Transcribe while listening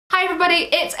Hi everybody,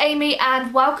 it's Amy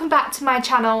and welcome back to my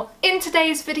channel. In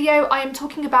today's video I am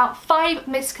talking about 5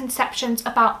 misconceptions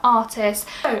about artists.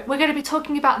 So we're going to be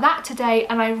talking about that today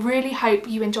and I really hope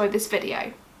you enjoy this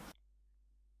video.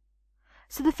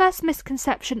 So the first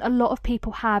misconception a lot of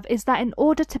people have is that in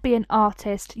order to be an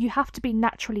artist, you have to be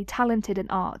naturally talented in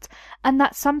art, and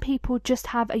that some people just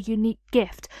have a unique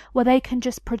gift where they can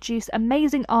just produce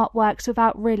amazing artworks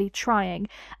without really trying.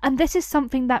 And this is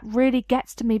something that really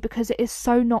gets to me because it is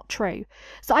so not true.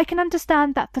 So I can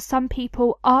understand that for some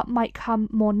people, art might come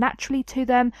more naturally to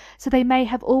them, so they may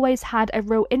have always had a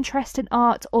real interest in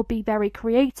art or be very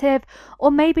creative,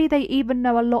 or maybe they even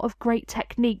know a lot of great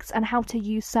techniques and how to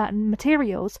use certain materials.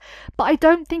 But I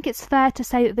don't think it's fair to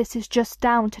say that this is just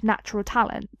down to natural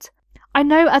talent. I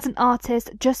know as an artist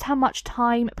just how much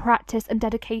time, practice and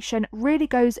dedication really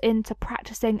goes into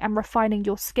practicing and refining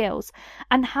your skills,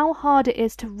 and how hard it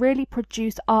is to really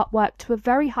produce artwork to a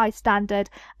very high standard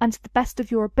and to the best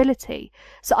of your ability.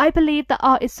 So I believe that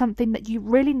art is something that you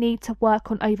really need to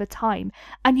work on over time,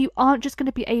 and you aren't just going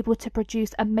to be able to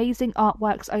produce amazing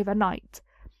artworks overnight.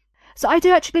 So I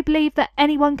do actually believe that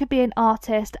anyone can be an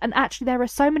artist, and actually there are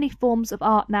so many forms of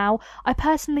art now. I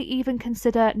personally even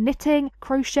consider knitting,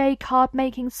 crochet, card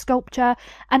making, sculpture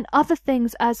and other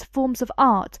things as forms of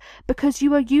art, because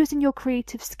you are using your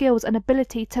creative skills and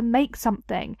ability to make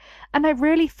something. And I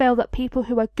really feel that people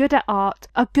who are good at art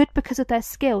are good because of their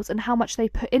skills and how much they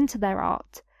put into their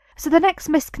art. So the next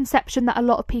misconception that a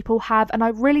lot of people have, and I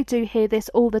really do hear this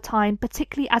all the time,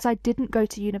 particularly as I didn't go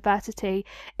to university,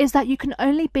 is that you can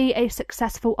only be a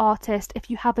successful artist if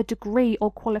you have a degree or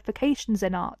qualifications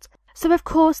in art. So of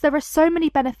course there are so many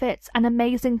benefits and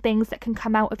amazing things that can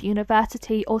come out of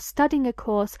university or studying a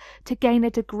course to gain a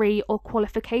degree or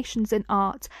qualifications in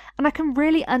art, and I can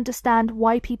really understand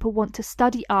why people want to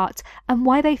study art and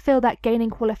why they feel that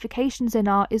gaining qualifications in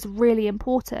art is really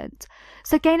important.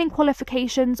 So gaining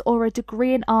qualifications or a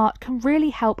degree in art can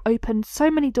really help open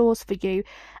so many doors for you,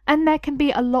 and there can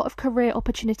be a lot of career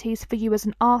opportunities for you as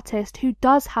an artist who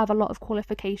does have a lot of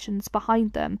qualifications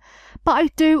behind them. But I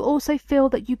do also feel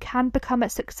that you can become a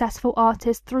successful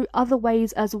artist through other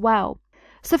ways as well.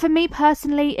 So for me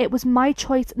personally, it was my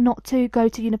choice not to go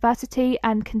to university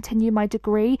and continue my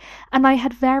degree, and I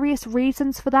had various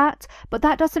reasons for that, but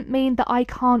that doesn't mean that I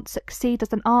can't succeed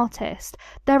as an artist.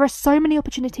 There are so many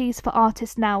opportunities for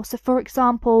artists now. So for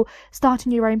example,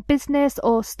 starting your own business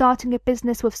or starting a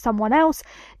business with someone else,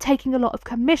 taking a lot of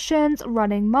commissions,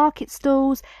 running market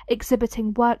stalls,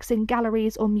 exhibiting works in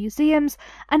galleries or museums,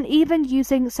 and even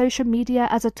using social media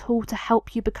as a tool to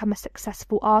help you become a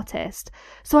successful artist.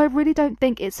 So I really don't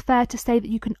think it's fair to say that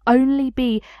you can only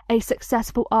be a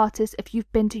successful artist if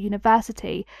you've been to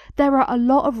university. There are a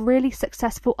lot of really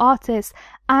successful artists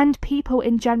and people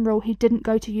in general who didn't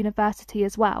go to university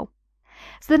as well.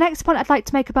 So the next point I'd like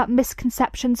to make about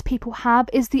misconceptions people have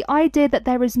is the idea that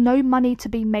there is no money to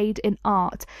be made in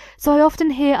art. So I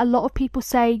often hear a lot of people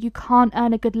say you can't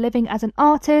earn a good living as an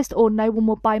artist, or no one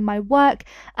will buy my work,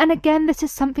 and again this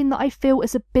is something that I feel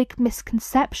is a big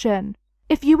misconception.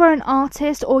 If you are an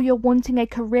artist or you're wanting a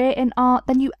career in art,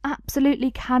 then you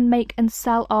absolutely can make and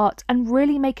sell art and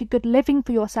really make a good living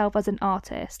for yourself as an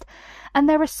artist. And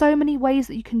there are so many ways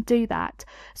that you can do that.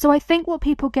 So I think what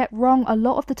people get wrong a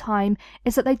lot of the time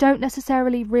is that they don't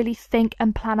necessarily really think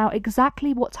and plan out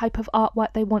exactly what type of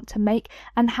artwork they want to make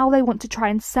and how they want to try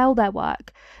and sell their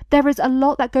work. There is a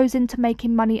lot that goes into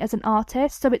making money as an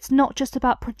artist, so it's not just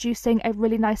about producing a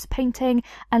really nice painting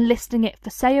and listing it for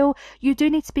sale. You do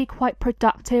need to be quite productive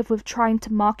with trying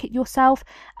to market yourself,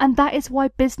 and that is why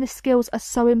business skills are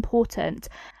so important.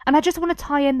 And I just want to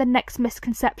tie in the next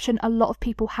misconception a lot of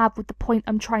people have with the point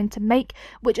I'm trying to make,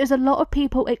 which is a lot of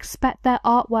people expect their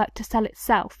artwork to sell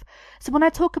itself. So when I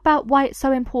talk about why it's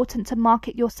so important to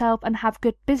market yourself and have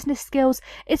good business skills,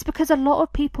 it's because a lot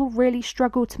of people really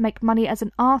struggle to make money as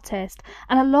an artist,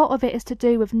 and a lot of it is to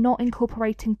do with not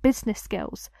incorporating business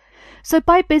skills. So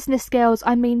by business skills,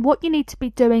 I mean what you need to be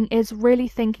doing is really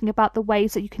thinking about the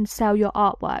ways that you can sell your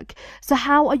artwork. So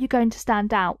how are you going to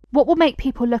stand out? What will make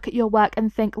people look at your work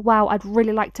and think, wow, I'd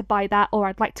really like to buy that, or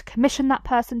I'd like to commission that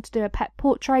person to do a pet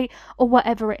portrait, or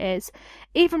whatever it is.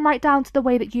 Even right down to the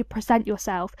way that you present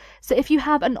yourself. So if you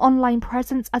have an online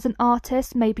presence as an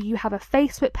artist, maybe you have a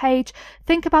Facebook page,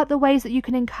 think about the ways that you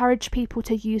can encourage people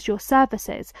to use your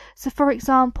services. So for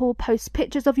example, post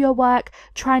pictures of your work,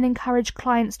 try and encourage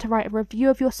clients to write a review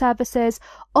of your services,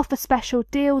 offer special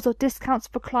deals or discounts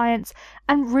for clients,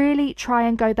 and really try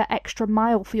and go that extra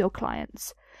mile for your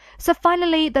clients. So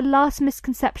finally, the last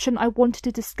misconception I wanted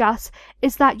to discuss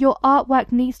is that your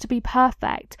artwork needs to be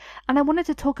perfect. And I wanted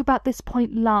to talk about this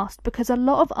point last because a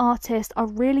lot of artists are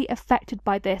really affected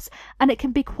by this and it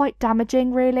can be quite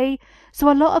damaging really.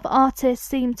 So a lot of artists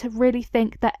seem to really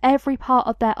think that every part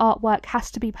of their artwork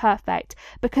has to be perfect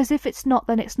because if it's not,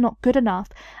 then it's not good enough.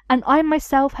 And I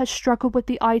myself have struggled with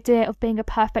the idea of being a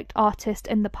perfect artist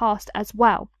in the past as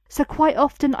well. So quite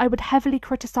often I would heavily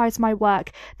criticise my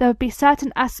work. There would be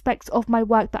certain aspects of my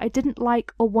work that I didn't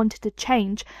like or wanted to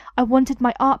change. I wanted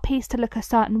my art piece to look a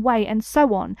certain way and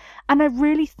so on. And I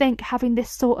really think having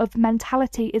this sort of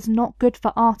mentality is not good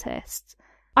for artists.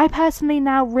 I personally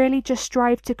now really just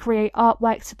strive to create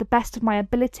artworks to the best of my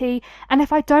ability, and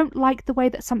if I don't like the way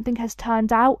that something has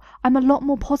turned out, I'm a lot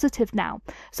more positive now.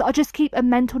 So I'll just keep a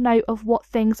mental note of what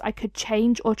things I could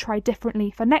change or try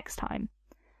differently for next time.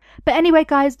 But anyway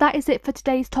guys, that is it for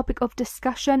today's topic of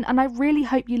discussion, and I really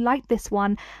hope you liked this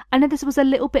one. I know this was a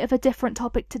little bit of a different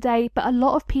topic today, but a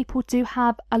lot of people do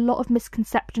have a lot of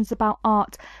misconceptions about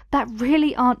art that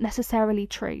really aren't necessarily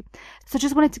true. So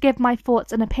just wanted to give my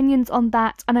thoughts and opinions on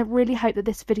that, and I really hope that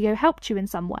this video helped you in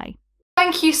some way.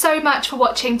 Thank you so much for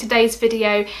watching today's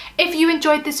video. If you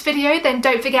enjoyed this video, then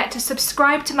don't forget to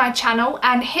subscribe to my channel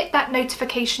and hit that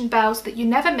notification bell so that you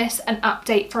never miss an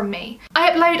update from me. I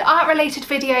upload art related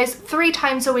videos 3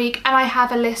 times a week, and I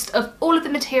have a list of all of the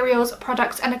materials,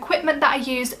 products and equipment that I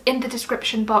use in the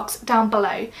description box down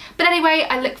below. But anyway,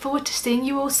 I look forward to seeing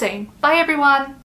you all soon. Bye everyone!